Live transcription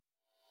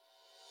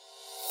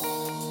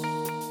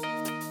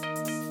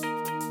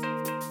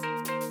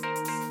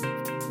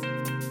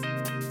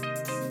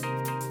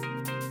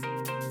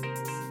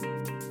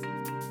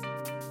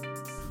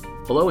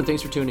Hello, and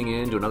thanks for tuning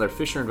in to another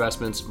Fisher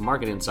Investments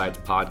Market Insights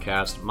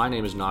podcast. My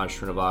name is Naj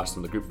Srinivas.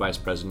 I'm the Group Vice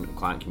President of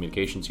Client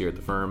Communications here at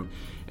the firm.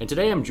 And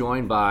today I'm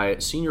joined by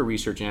Senior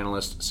Research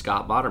Analyst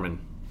Scott Boderman.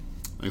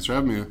 Thanks for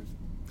having me.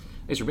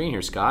 Thanks for being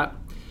here, Scott.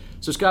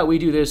 So, Scott, we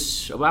do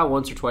this about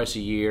once or twice a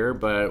year,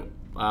 but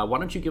why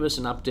don't you give us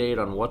an update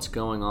on what's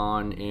going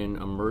on in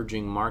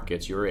emerging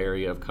markets, your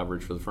area of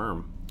coverage for the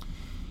firm?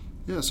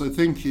 Yeah, so I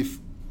think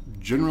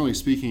generally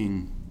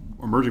speaking,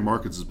 emerging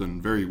markets has been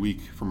very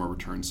weak from a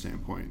return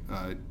standpoint.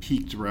 It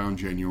peaked around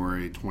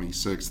January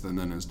 26th and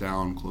then is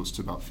down close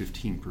to about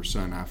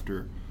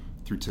 15%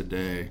 through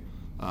today.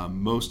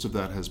 Most of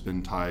that has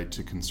been tied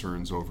to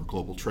concerns over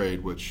global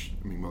trade, which,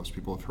 most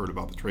people have heard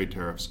about the trade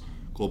tariffs.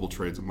 Global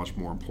trade is a much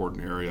more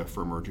important area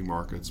for emerging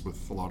markets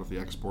with a lot of the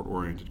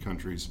export-oriented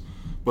countries.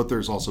 But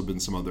there's also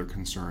been some other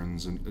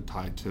concerns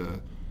tied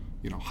to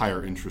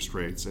higher interest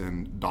rates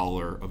and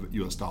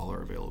U.S.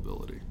 dollar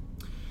availability.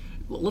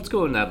 Let's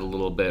go into that a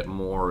little bit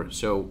more.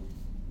 So,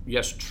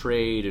 yes,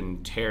 trade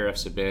and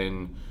tariffs have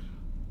been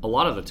a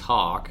lot of the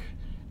talk,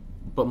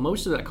 but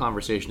most of that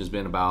conversation has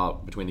been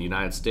about between the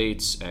United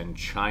States and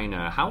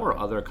China. How are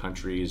other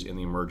countries in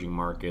the emerging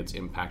markets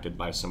impacted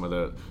by some of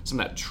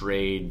that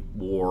trade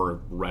war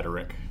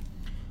rhetoric?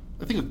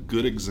 I think a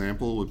good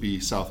example would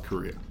be South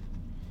Korea.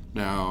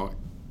 Now,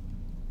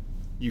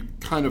 you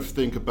kind of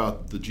think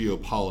about the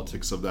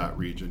geopolitics of that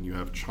region. You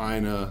have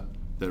China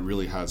that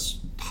really has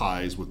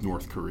ties with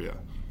North Korea.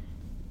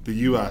 The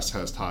U.S.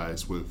 has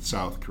ties with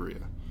South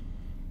Korea.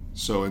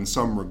 So in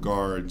some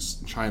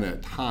regards, China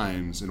at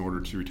times, in order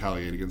to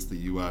retaliate against the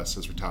U.S.,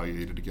 has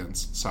retaliated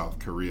against South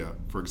Korea.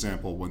 For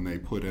example, when they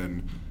put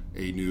in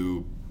a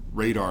new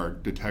radar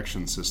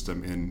detection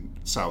system in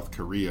South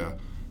Korea,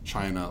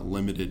 China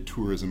limited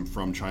tourism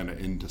from China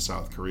into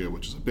South Korea,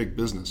 which is a big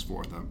business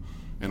for them,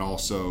 and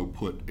also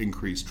put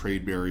increased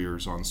trade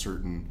barriers on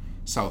certain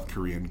South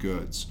Korean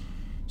goods.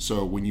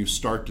 So when you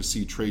start to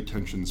see trade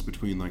tensions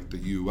between the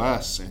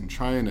U.S. and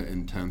China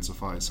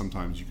intensify,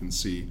 sometimes you can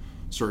see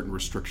certain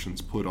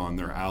restrictions put on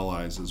their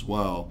allies as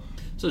well.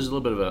 So there's a little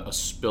bit of a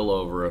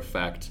spillover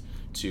effect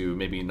to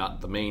maybe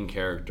not the main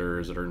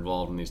characters that are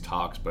involved in these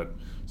talks, but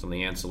some of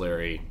the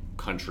ancillary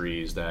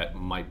countries that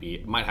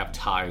might have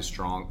ties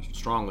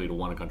strongly to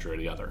one country or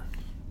the other.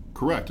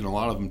 Correct, and a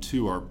lot of them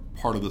too are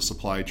part of the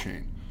supply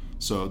chain.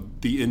 So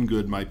the end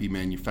good might be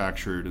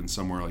manufactured in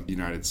somewhere like the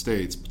United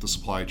States, but the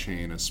supply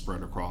chain is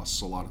spread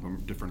across a lot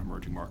of different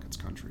emerging markets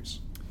countries.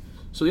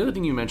 So the other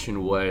thing you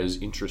mentioned was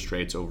interest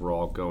rates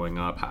overall going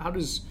up. How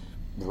does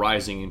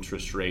rising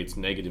interest rates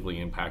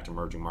negatively impact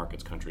emerging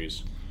markets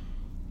countries?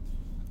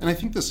 And I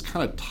think this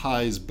kind of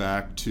ties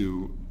back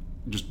to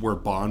just where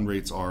bond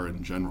rates are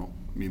in general.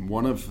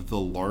 One of the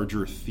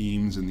larger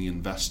themes in the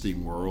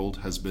investing world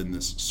has been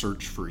this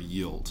search for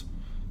yield.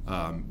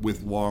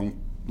 With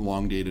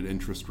long-dated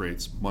interest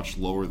rates much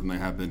lower than they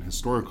have been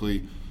historically,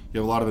 you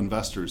have a lot of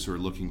investors who are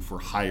looking for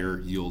higher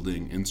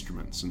yielding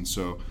instruments. And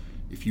so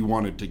if you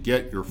wanted to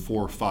get your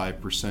 4 or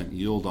 5%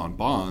 yield on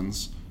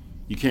bonds,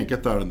 you can't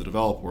get that in the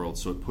developed world,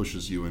 so it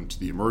pushes you into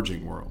the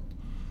emerging world.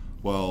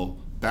 Well,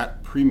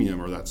 that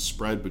premium or that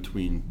spread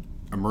between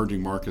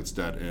emerging markets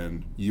debt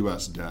and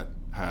U.S. debt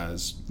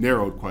has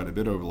narrowed quite a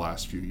bit over the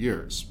last few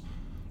years.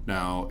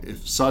 Now,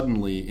 if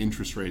suddenly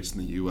interest rates in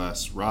the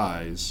U.S.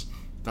 rise,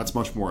 that's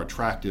much more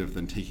attractive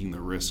than taking the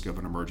risk of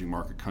an emerging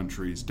market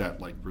country's debt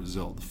like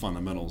Brazil. The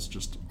fundamentals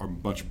just are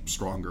much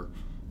stronger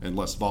and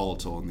less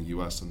volatile in the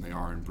U.S. than they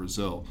are in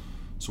Brazil.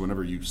 So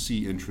whenever you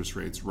see interest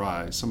rates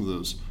rise, some of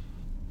those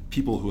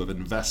people who have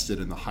invested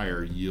in the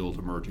higher yield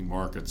emerging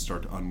markets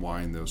start to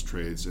unwind those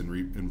trades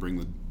and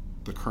bring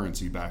the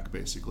currency back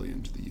basically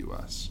into the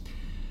U.S.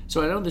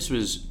 So I know this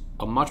was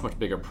a much, much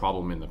bigger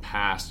problem in the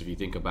past. If you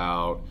think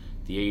about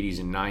the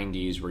 80s and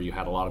 90s, where you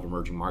had a lot of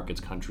emerging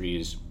markets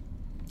countries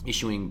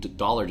issuing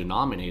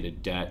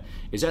dollar-denominated debt,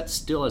 is that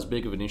still as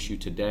big of an issue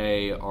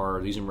today?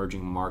 Are these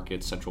emerging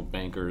market central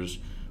bankers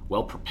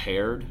well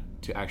prepared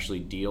to actually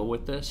deal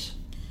with this?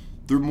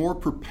 They're more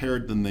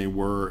prepared than they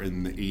were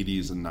in the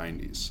 80s and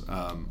 90s.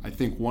 I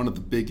think one of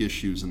the big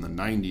issues in the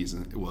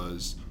 90s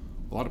was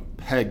a lot of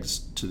pegs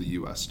to the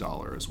U.S.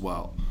 dollar as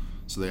well.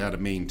 So they had to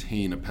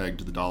maintain a peg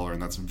to the dollar, and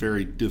that's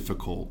very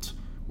difficult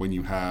when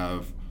you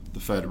have the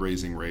Fed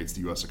raising rates,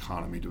 the U.S.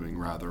 economy doing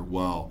rather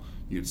well.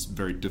 It's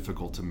very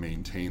difficult to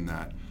maintain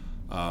that.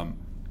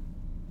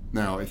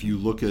 Now, if you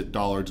look at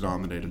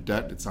dollar-denominated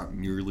debt, it's not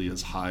nearly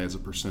as high as a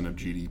percent of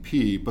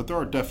GDP, but there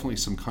are definitely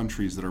some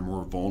countries that are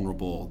more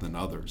vulnerable than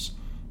others.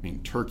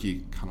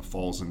 Turkey kind of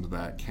falls into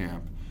that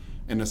camp.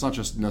 And it's not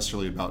just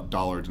necessarily about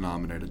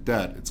dollar-denominated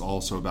debt, it's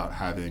also about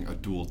having a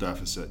dual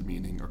deficit,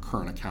 meaning a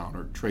current account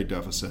or trade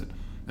deficit,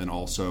 and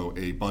also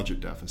a budget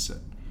deficit.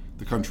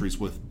 The countries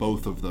with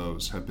both of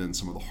those have been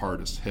some of the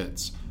hardest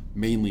hits,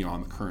 mainly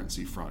on the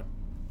currency front.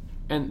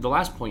 And the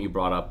last point you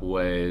brought up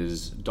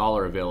was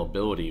dollar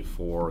availability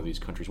for these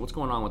countries. What's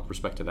going on with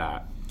respect to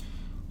that?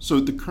 So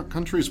the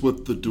countries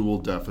with the dual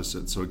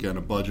deficit, so again,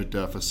 a budget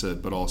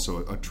deficit, but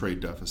also a trade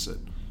deficit,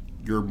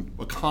 your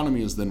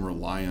economy is then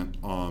reliant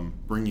on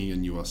bringing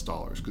in U.S.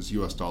 dollars, because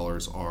U.S.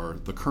 dollars are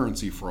the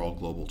currency for all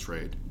global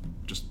trade,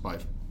 just by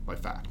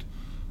fact.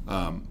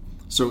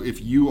 So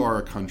if you are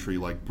a country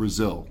like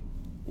Brazil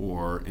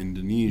or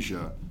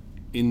Indonesia,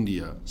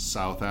 India,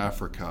 South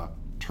Africa,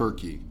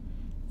 Turkey,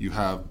 you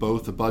have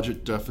both a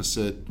budget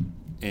deficit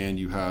and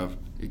you have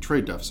a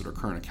trade deficit or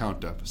current account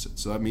deficit.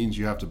 So that means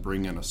you have to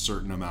bring in a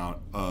certain amount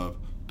of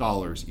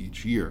dollars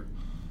each year.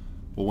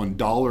 Well, when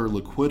dollar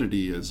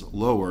liquidity is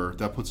lower,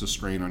 that puts a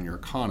strain on your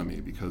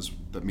economy, because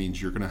that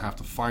means you're going to have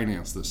to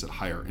finance this at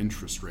higher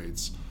interest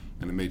rates,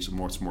 and it makes it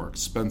much more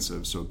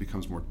expensive, so it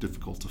becomes more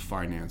difficult to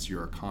finance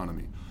your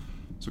economy.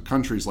 So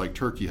countries like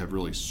Turkey have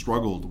really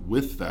struggled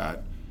with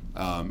that,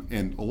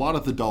 and a lot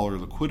of the dollar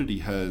liquidity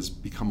has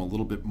become a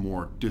little bit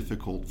more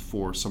difficult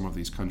for some of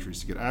these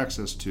countries to get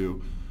access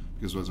to,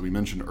 because as we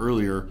mentioned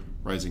earlier,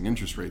 rising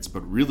interest rates.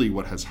 But really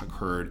what has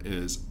occurred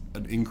is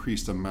an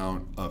increased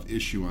amount of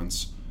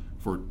issuance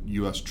for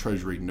U.S.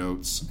 Treasury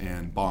notes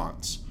and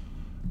bonds.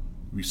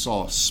 We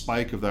saw a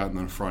spike of that in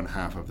the front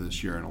half of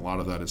this year, and a lot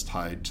of that is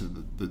tied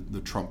to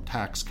the Trump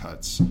tax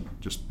cuts,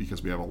 just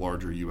because we have a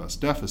larger U.S.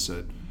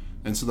 deficit.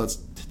 And so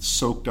that's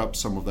soaked up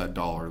some of that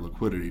dollar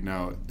liquidity.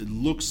 Now, it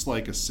looks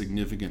like a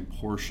significant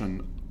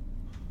portion,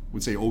 I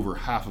would say over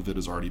half of it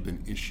has already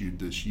been issued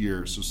this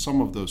year, so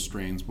some of those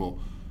strains will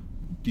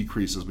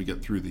decrease as we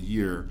get through the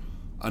year.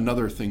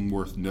 Another thing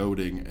worth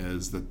noting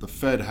is that the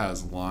Fed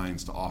has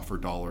lines to offer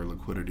dollar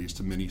liquidities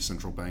to many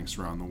central banks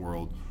around the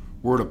world.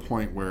 We're at a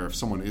point where if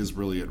someone is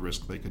really at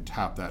risk, they could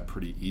tap that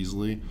pretty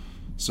easily.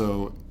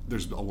 So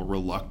there's a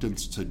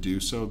reluctance to do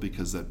so,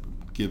 because that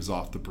gives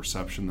off the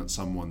perception that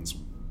someone's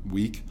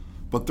weak,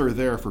 but they're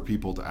there for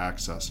people to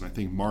access. And I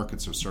think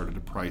markets have started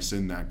to price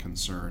in that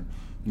concern.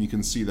 And you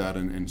can see that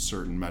in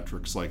certain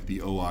metrics like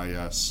the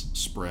OIS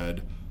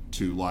spread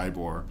to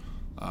LIBOR.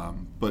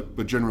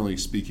 But generally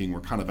speaking,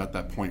 we're kind of at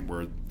that point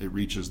where it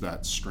reaches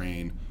that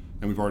strain,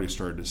 and we've already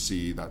started to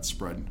see that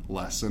spread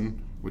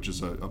lessen, which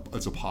is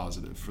it's a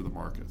positive for the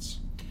markets.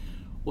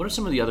 What are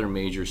some of the other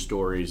major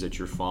stories that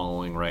you're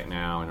following right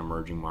now in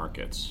emerging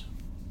markets?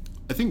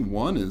 I think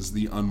one is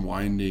the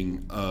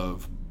unwinding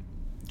of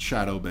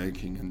shadow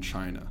banking in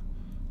China.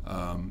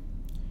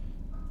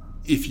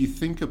 If you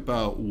think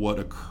about what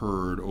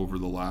occurred over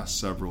the last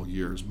several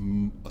years,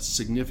 a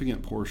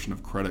significant portion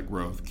of credit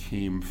growth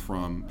came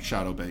from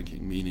shadow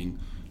banking, meaning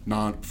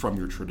not from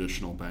your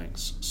traditional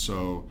banks.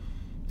 So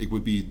it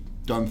would be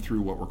done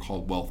through what were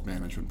called wealth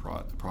management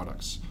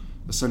products.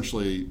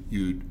 Essentially,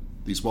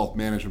 these wealth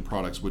management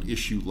products would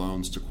issue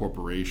loans to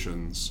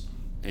corporations,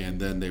 and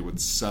then they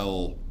would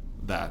sell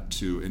that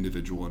to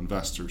individual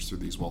investors through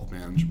these wealth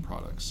management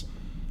products.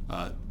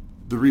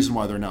 The reason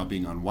why they're now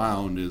being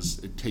unwound is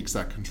it takes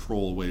that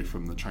control away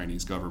from the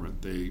Chinese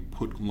government. They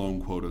put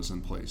loan quotas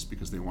in place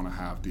because they want to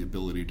have the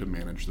ability to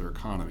manage their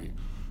economy.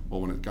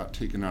 Well, when it got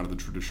taken out of the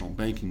traditional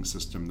banking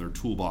system, their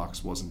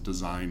toolbox wasn't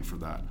designed for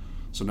that.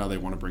 So now they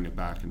want to bring it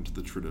back into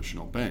the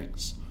traditional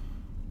banks.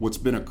 What's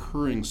been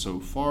occurring so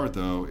far,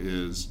 though,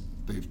 is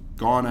they've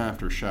gone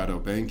after shadow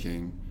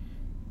banking,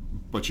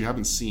 but you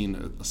haven't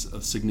seen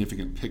a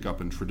significant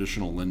pickup in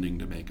traditional lending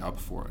to make up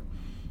for it.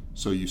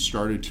 So you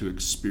started to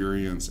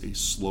experience a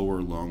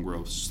slower loan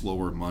growth,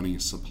 slower money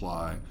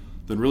supply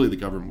than really the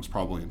government was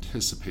probably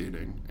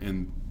anticipating.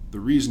 And the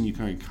reason you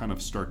can kind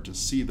of start to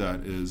see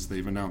that is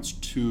they've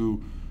announced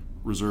 2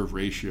 reserve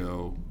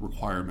ratio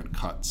requirement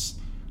cuts.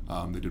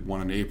 They did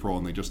one in April,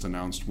 and they just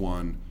announced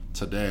one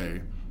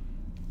today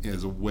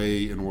as a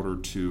way in order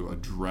to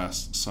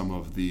address some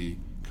of the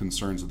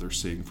concerns that they're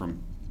seeing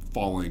from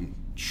falling,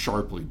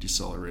 sharply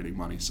decelerating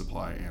money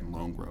supply and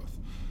loan growth.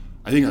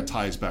 I think that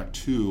ties back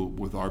too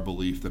with our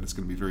belief that it's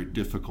going to be very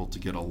difficult to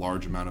get a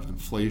large amount of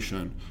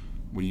inflation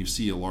when you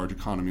see a large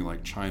economy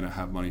like China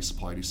have money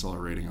supply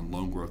decelerating and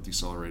loan growth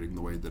decelerating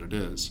the way that it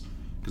is.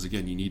 Because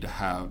again, you need to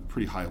have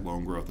pretty high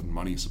loan growth and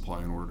money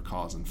supply in order to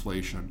cause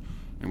inflation.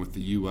 And with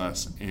the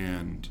US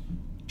and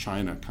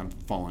China kind of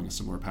following a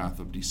similar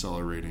path of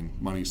decelerating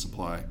money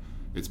supply,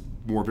 it's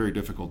very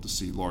difficult to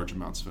see large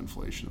amounts of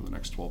inflation in the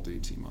next 12 to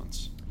 18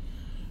 months.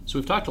 So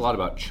we've talked a lot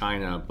about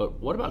China, but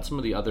what about some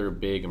of the other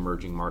big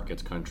emerging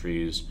markets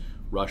countries,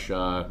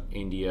 Russia,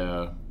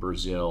 India,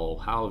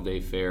 Brazil? How have they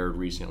fared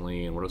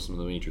recently, and what are some of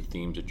the major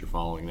themes that you're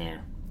following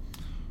there?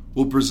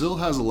 Well, Brazil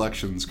has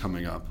elections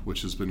coming up,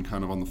 which has been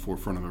kind of on the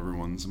forefront of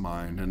everyone's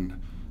mind. And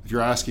if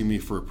you're asking me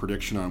for a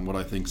prediction on what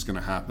I think is going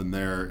to happen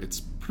there, it's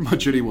pretty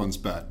much anyone's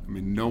bet. I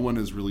mean, no one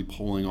is really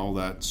polling all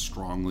that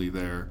strongly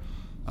there.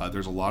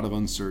 There's a lot of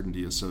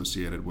uncertainty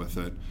associated with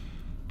it.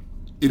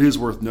 It is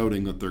worth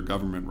noting that their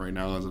government right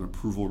now has an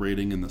approval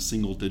rating in the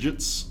single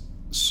digits.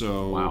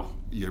 So wow.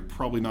 You're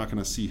probably not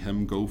going to see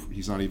him go.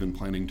 He's not even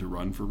planning to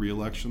run for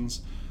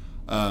re-elections.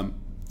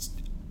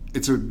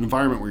 It's an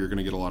environment where you're going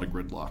to get a lot of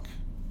gridlock.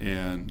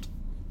 And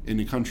in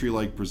a country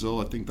like Brazil,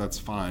 I think that's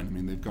fine. I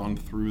mean, they've gone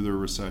through their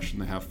recession.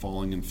 They have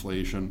falling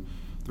inflation.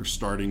 They're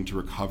starting to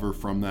recover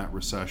from that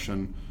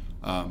recession.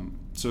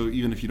 So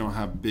even if you don't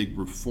have big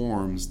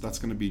reforms, that's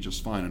going to be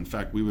just fine. In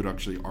fact, we would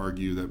actually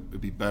argue that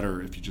it'd be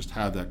better if you just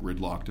had that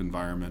gridlocked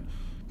environment,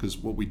 because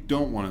what we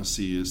don't want to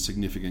see is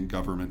significant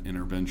government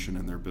intervention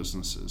in their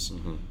businesses.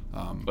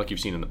 Like you've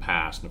seen in the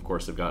past. And of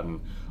course, they've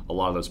gotten a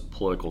lot of those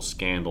political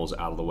scandals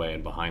out of the way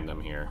and behind them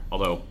here.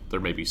 Although there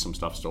may be some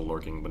stuff still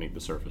lurking beneath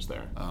the surface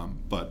there.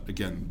 But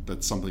again,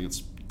 that's something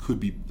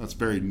that's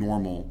very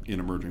normal in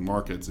emerging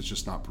markets. It's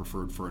just not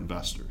preferred for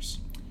investors.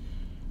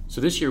 So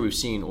this year we've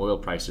seen oil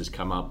prices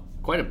come up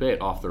quite a bit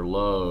off their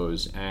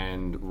lows,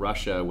 and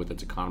Russia, with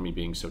its economy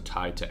being so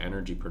tied to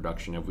energy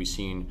production, have we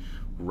seen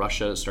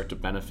Russia start to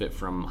benefit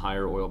from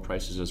higher oil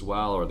prices as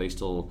well, or are they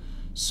still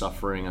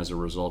suffering as a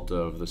result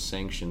of the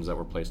sanctions that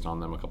were placed on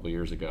them a couple of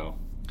years ago?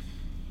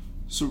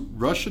 So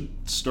Russia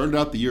started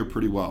out the year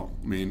pretty well.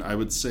 I mean, I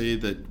would say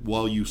that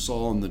while you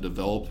saw in the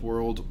developed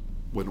world,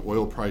 when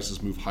oil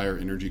prices move higher,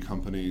 energy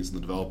companies in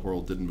the developed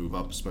world didn't move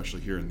up,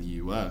 especially here in the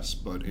U.S.,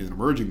 but in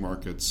emerging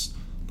markets,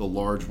 the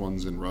large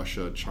ones in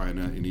Russia,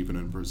 China, and even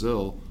in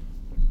Brazil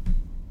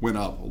went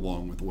up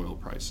along with oil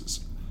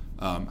prices.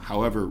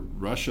 However,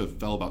 Russia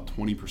fell about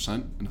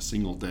 20% in a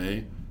single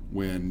day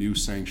when new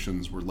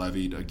sanctions were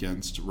levied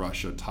against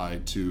Russia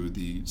tied to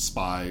the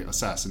spy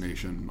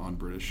assassination on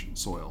British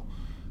soil.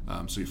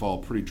 So you saw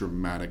a pretty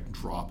dramatic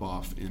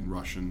drop-off in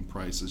Russian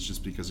prices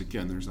just because,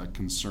 again, there's that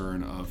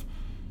concern of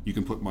you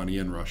can put money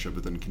in Russia,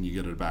 but then can you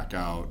get it back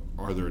out?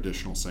 Are there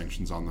additional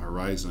sanctions on the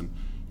horizon?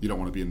 You don't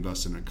want to be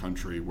invested in a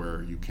country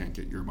where you can't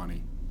get your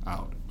money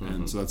out.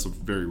 And so that's a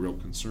very real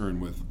concern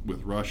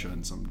with Russia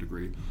in some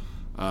degree.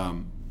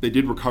 They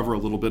did recover a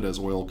little bit as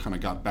oil kind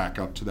of got back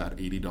up to that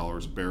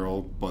 $80 a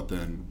barrel, but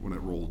then when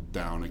it rolled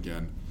down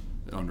again,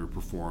 it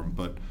underperformed.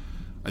 But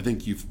I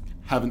think you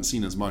haven't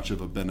seen as much of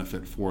a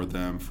benefit for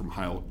them from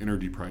high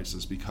energy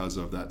prices because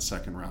of that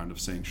second round of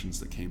sanctions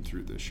that came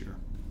through this year.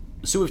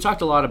 So we've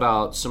talked a lot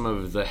about some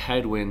of the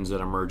headwinds that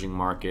emerging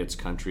markets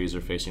countries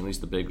are facing, at least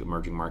the big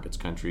emerging markets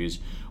countries.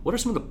 What are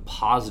some of the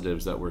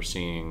positives that we're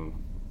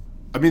seeing?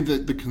 I mean,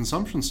 the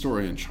consumption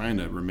story in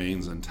China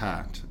remains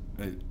intact.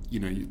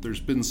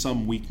 There's been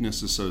some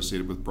weakness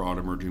associated with broad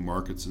emerging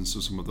markets, and so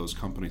some of those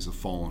companies have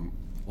fallen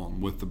on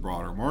with the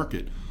broader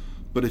market.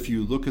 But if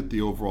you look at the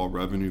overall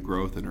revenue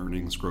growth and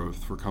earnings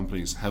growth for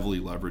companies heavily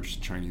leveraged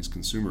to Chinese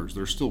consumers,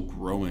 they're still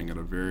growing at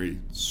a very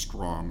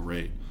strong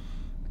rate.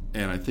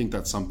 And I think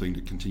that's something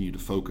to continue to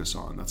focus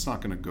on. That's not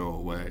going to go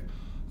away.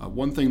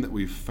 One thing that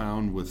we've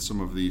found with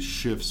some of these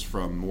shifts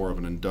from more of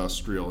an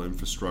industrial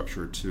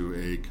infrastructure to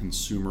a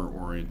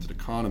consumer-oriented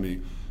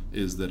economy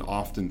is that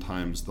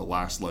oftentimes the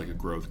last leg of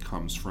growth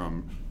comes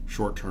from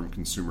short-term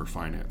consumer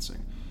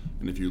financing.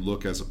 And if you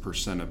look as a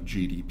percent of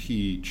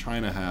GDP,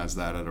 China has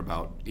that at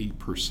about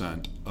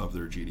 8% of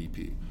their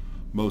GDP.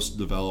 Most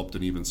developed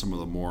and even some of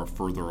the more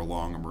further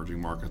along emerging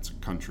markets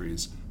and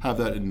countries have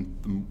that in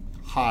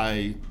the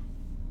high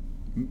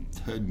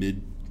to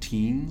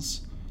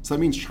mid-teens. So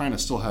that means China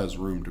still has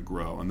room to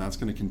grow, and that's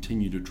going to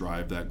continue to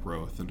drive that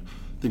growth. And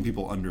I think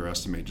people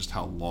underestimate just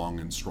how long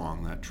and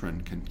strong that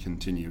trend can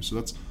continue. So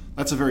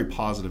that's a very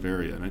positive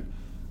area. And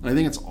I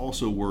think it's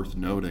also worth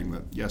noting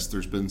that, yes,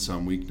 there's been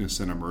some weakness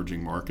in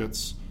emerging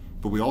markets,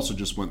 but we also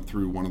just went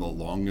through one of the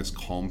longest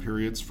calm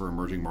periods for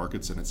emerging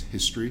markets in its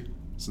history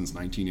since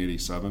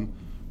 1987.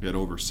 We had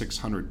over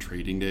 600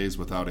 trading days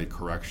without a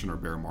correction or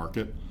bear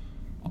market.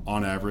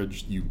 On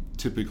average, you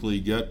typically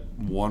get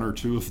one or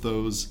two of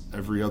those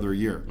every other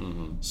year.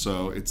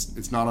 So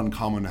it's not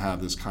uncommon to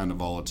have this kind of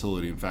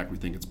volatility. In fact, we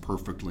think it's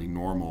perfectly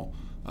normal.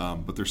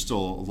 But there's still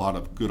a lot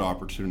of good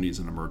opportunities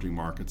in emerging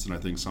markets, and I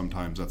think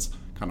sometimes that's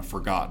kind of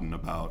forgotten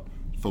about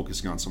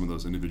focusing on some of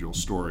those individual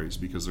stories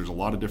because there's a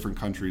lot of different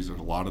countries, there's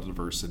a lot of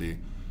diversity,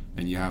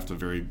 and you have to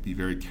be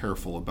very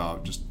careful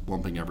about just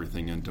lumping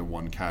everything into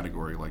one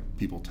category like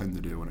people tend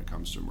to do when it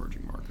comes to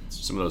emerging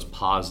markets. Some of those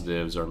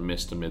positives are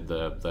missed amid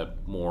the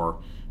more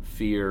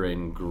fear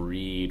and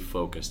greed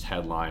focused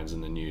headlines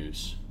in the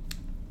news.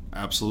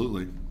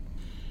 Absolutely.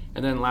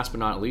 And then last but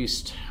not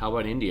least, how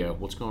about India?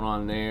 What's going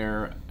on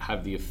there?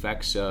 Have the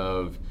effects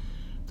of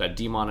that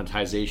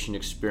demonetization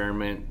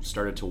experiment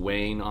started to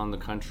wane on the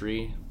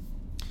country?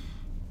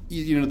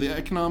 The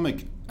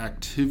economic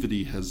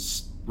activity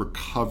has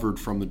recovered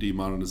from the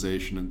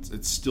demonetization.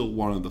 It's still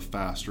one of the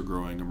faster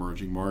growing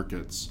emerging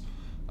markets.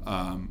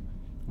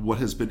 What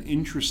has been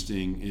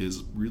interesting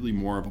is really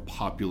more of a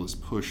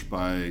populist push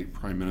by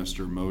Prime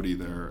Minister Modi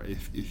there.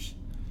 If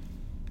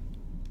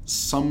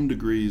some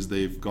degrees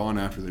they've gone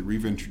after, they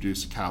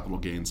reintroduced a capital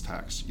gains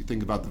tax. You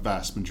think about the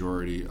vast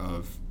majority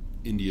of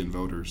Indian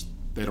voters,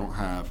 they don't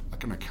have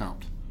an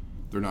account.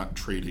 They're not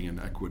trading in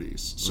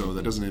equities. So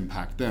that doesn't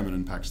impact them, it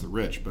impacts the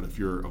rich. But if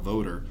you're a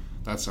voter,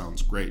 that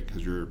sounds great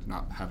because you're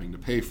not having to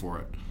pay for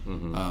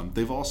it.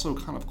 They've also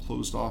kind of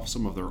closed off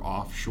some of their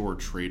offshore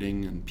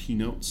trading and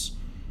P-notes,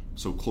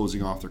 so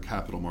closing off their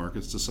capital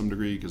markets to some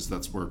degree because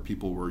that's where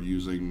people were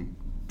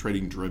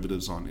trading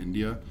derivatives on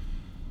India.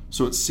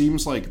 So it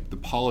seems like the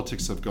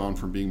politics have gone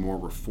from being more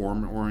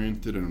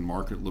reform-oriented and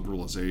market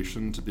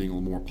liberalization to being a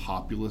little more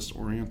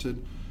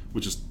populist-oriented,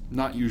 which is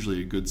not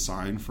usually a good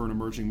sign for an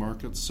emerging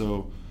market.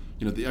 So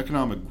the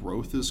economic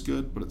growth is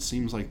good, but it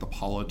seems like the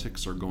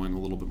politics are going a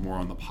little bit more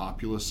on the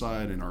populist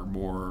side and are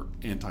more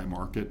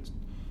anti-market.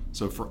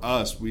 So for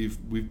us,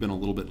 we've been a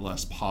little bit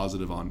less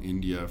positive on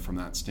India from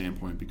that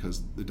standpoint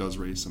because it does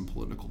raise some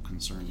political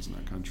concerns in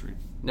that country.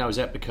 Now, is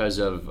that because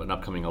of an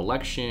upcoming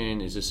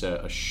election? Is this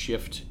a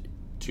shift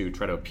to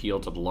try to appeal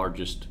to the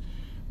largest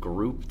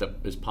group that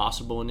is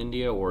possible in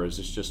India, or is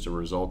this just a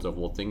result of,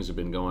 well, things have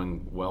been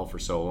going well for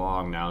so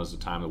long, now is the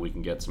time that we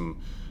can get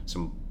some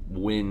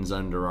wins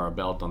under our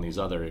belt on these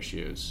other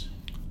issues?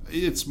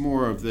 It's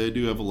more of they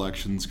do have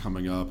elections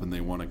coming up and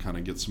they want to kind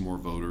of get some more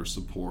voter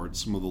support.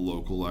 Some of the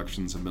local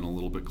elections have been a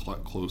little bit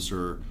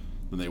closer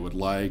than they would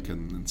like,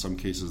 and in some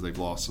cases they've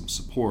lost some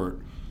support.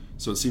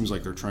 So it seems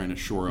like they're trying to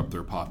shore up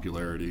their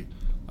popularity,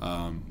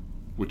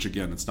 which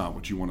again, it's not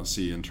what you want to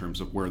see in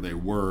terms of where they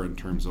were in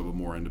terms of a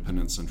more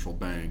independent central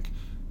bank,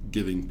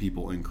 giving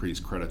people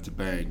increased credit to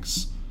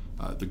banks,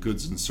 the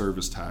goods and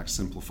service tax,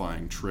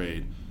 simplifying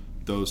trade.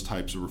 Those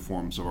types of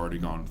reforms have already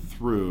gone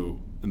through,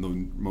 and the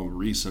more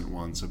recent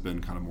ones have been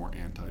kind of more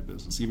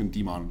anti-business. Even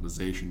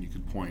demonetization you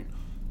could point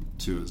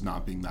to as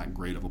not being that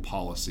great of a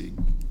policy,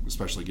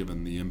 especially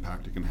given the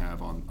impact it can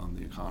have on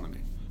the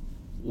economy.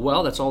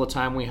 Well, that's all the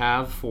time we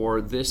have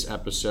for this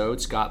episode.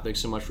 Scott, thanks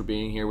so much for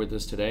being here with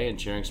us today and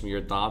sharing some of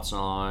your thoughts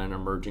on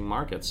emerging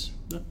markets.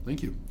 Yeah,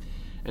 thank you.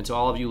 And to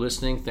all of you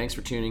listening, thanks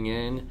for tuning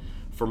in.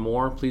 For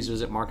more, please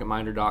visit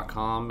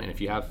marketminder.com. And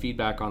if you have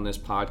feedback on this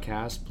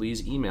podcast,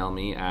 please email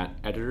me at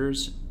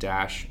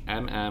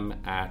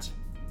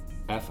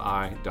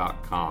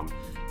editors-mm@fi.com.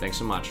 Thanks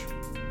so much.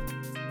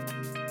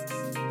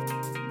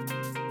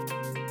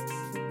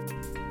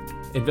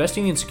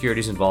 Investing in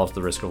securities involves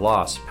the risk of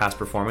loss. Past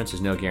performance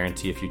is no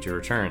guarantee of future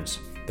returns.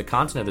 The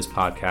content of this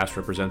podcast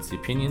represents the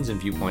opinions and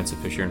viewpoints of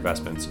Fisher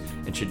Investments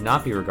and should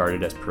not be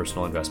regarded as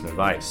personal investment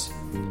advice.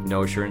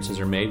 No assurances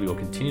are made we will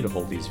continue to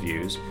hold these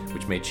views,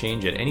 which may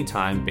change at any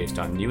time based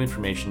on new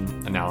information,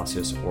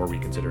 analysis, or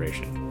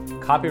reconsideration.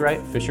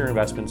 Copyright Fisher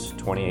Investments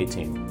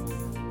 2018.